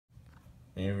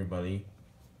Hey everybody,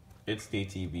 it's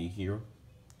DTV here,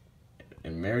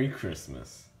 and Merry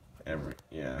Christmas. I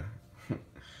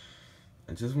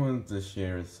just wanted to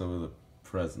share some of the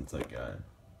presents I got.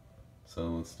 So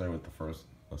let's start with the first.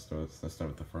 Let's start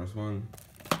with the first one.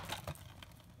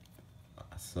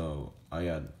 So I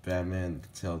got Batman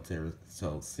Telltale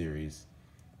series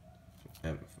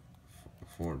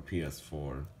for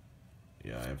PS4.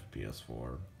 Yeah, I have a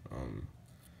PS4.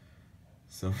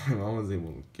 So my mom was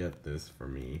able to get this for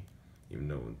me, even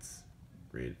though it's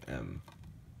rated M.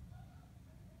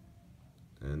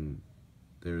 And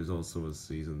there's also a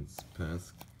season's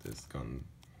pass disc on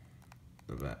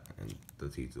the back, and the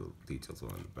details are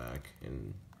on the back.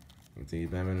 And you can see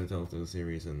Batman and Telltale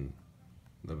series and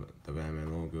the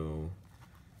Batman logo.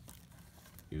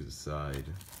 Here's the side,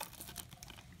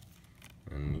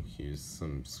 and here's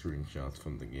some screenshots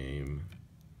from the game.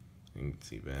 You can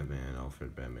see Batman,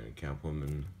 Alfred, Batman, and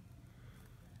Catwoman.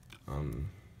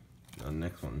 The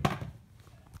next one,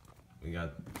 we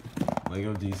got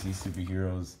Lego DC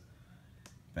Superheroes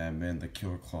Batman the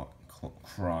Killer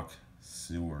Croc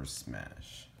Sewer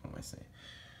Smash. What am I saying?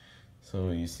 So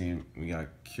you see, we got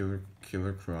Killer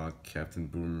Croc, Captain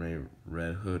Boomerang,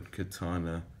 Red Hood,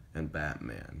 Katana, and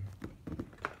Batman.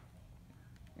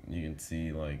 You can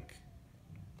see like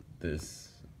this.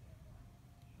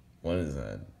 What is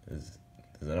that? Is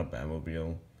that a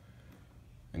Batmobile?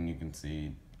 And you can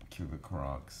see Killer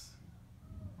Croc's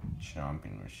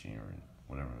chomping machine or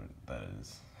whatever that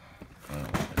is. I don't know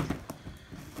what that is.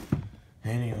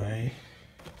 Anyway,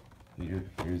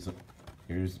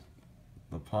 here's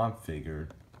the pop figure,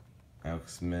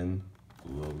 X-Men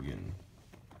Logan.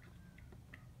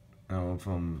 Now, if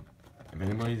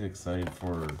anybody's excited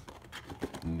for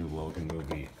the new Logan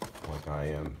movie, like I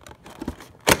am,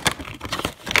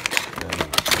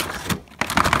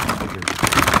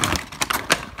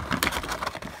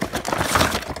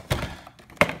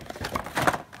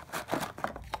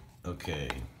 okay,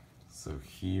 so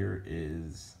here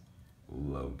is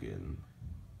Logan.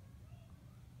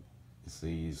 You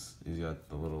see, he's got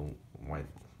the little white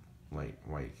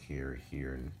hair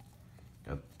here, and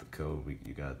got the coat.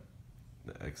 You got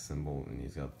the X symbol, and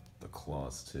he's got the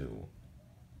claws too.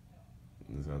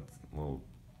 He's got little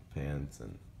pants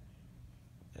and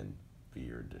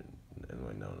beard, and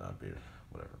wait, no, not beard,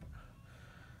 whatever.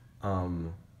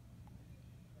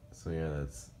 So yeah,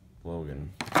 that's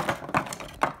Logan.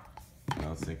 Now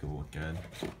let's take a look at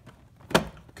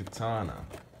Katana.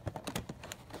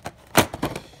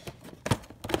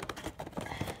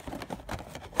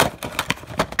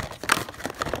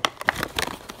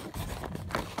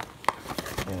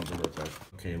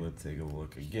 Okay, let's take a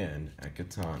look again at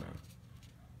Katana.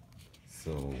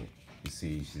 So you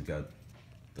see, she's got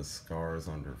the scars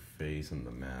on her face and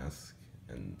the mask,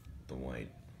 and the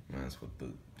white mask with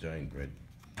the giant red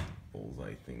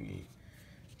bullseye thingy.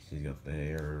 She's got the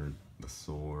hair, the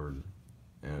sword,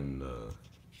 and the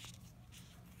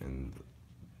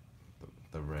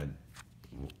red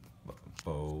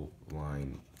bow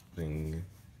line thing.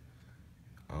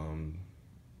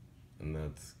 And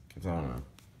that's Katana.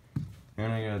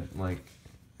 And I got like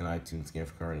an iTunes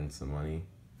gift card and some money.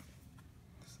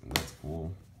 So that's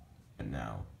cool. And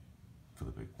now for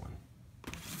the big one.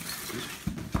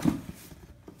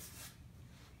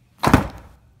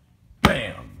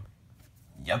 Bam!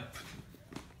 Yep.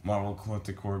 Marvel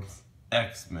Collector Corps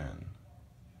X-Men.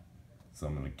 So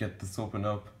I'm gonna get this opened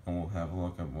up and we'll have a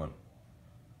look at what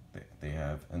they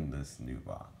have in this new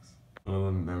box. What are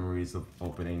the memories of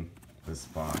opening this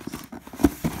box?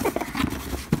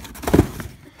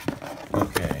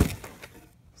 Okay.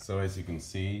 So as you can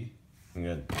see, we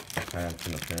got a patch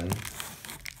and a pin.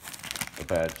 The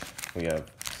patch, we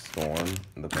have Storm,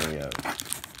 and the pin we have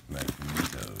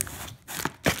Magneto.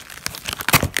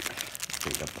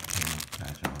 Okay, got the pin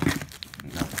patch on.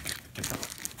 Now, get the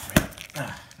there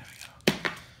we go.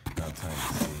 Now time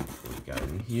to see what we got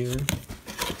in here.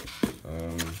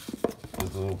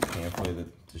 There's a little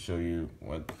pamphlet to show you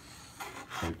what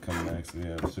could come next. We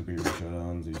have Superhero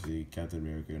Showdowns. You see Captain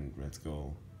America and Red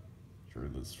Skull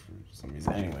shirtless for some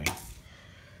reason. Anyway,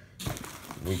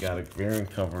 we got a variant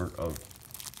cover of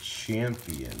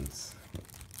Champions.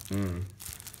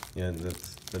 Yeah,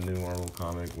 that's the new Marvel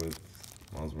comic with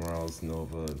Miles Morales,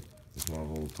 Nova,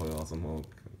 Marvel, Toy Awesome Hulk,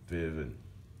 Viv, and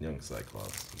Young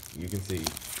Cyclops. You can see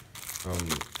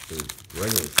the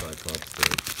regular Cyclops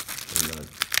there, and not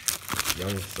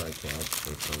Young Cyclops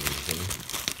for some reason.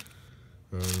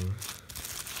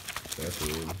 That's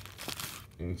weird.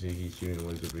 You can see he's shooting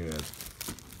away to bring at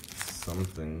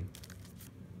something.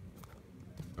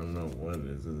 I don't know what it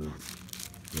is. Is it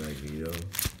Magneto?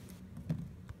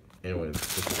 Anyway,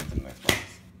 let's get to the next box.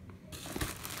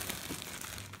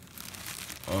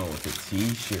 like a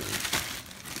t-shirt.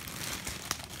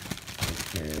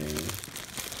 Okay.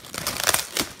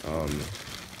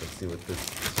 Let's see what this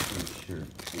t-shirt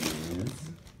is.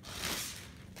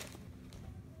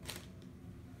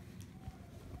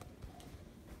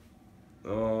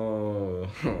 Oh,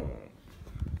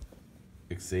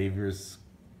 Xavier's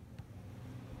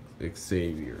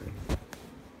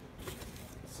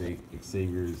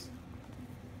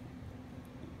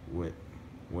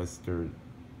Western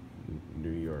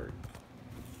New York.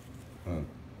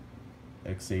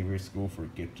 Xavier School for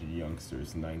Gifted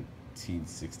Youngsters,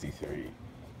 1963.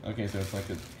 Okay, so it's like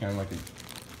a kind of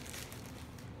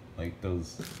like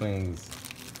those things,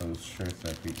 those shirts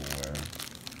that people wear.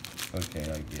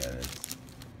 Okay, I get it.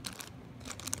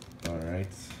 All right,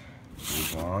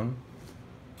 move on.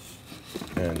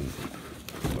 And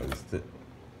what is it?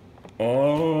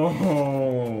 Oh,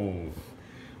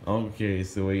 okay.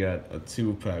 So we got a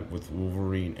 2-pack with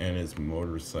Wolverine and his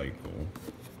motorcycle.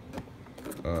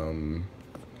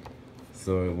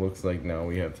 So it looks like now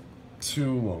we have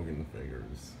 2 Logan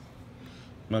figures.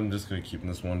 I'm just gonna keep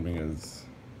this one because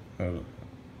how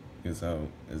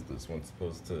is this one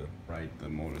supposed to ride the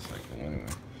motorcycle anyway?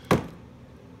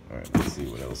 Alright, let's see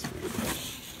what else we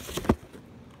got.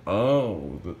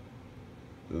 Oh,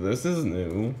 this is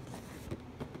new.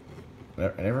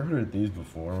 I never heard of these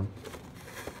before.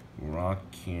 Rock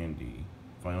Candy.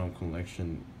 Final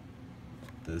Collection.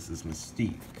 This is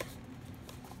Mystique.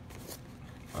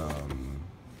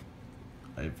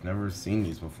 I've never seen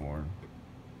these before.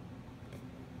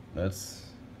 That's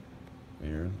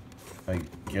weird. I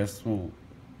guess we'll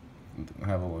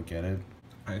have a look at it.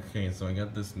 Okay, so I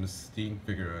got this Mystique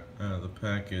figure out of the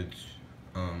package.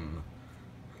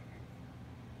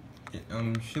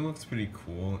 She looks pretty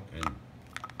cool, and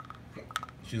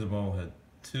she's a bald head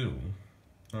too.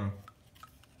 Huh.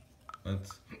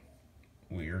 That's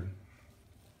weird.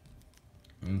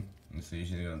 You see,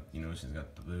 she's got, she's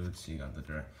got the boots, she got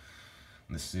the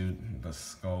suit, the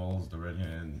skulls, the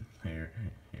redhead hair,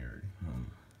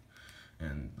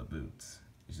 and the boots.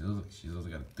 She's also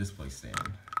got a display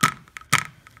stand.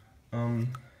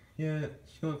 Yeah,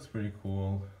 she looks pretty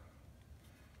cool.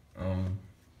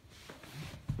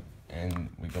 And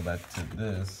we go back to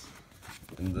this,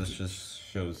 and this just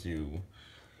shows you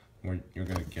what you're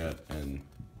gonna get in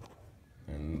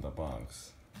the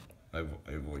box. I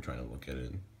avoid trying to look at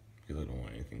it because I don't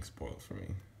want anything spoiled for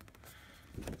me.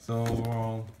 So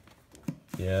overall,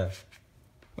 yeah,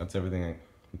 that's everything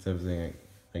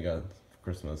I got for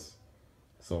Christmas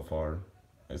so far.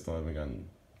 I still haven't gotten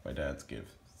my dad's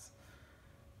gifts.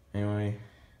 Anyway,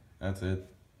 that's it.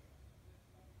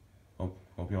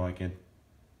 Hope you like it.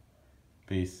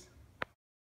 Peace.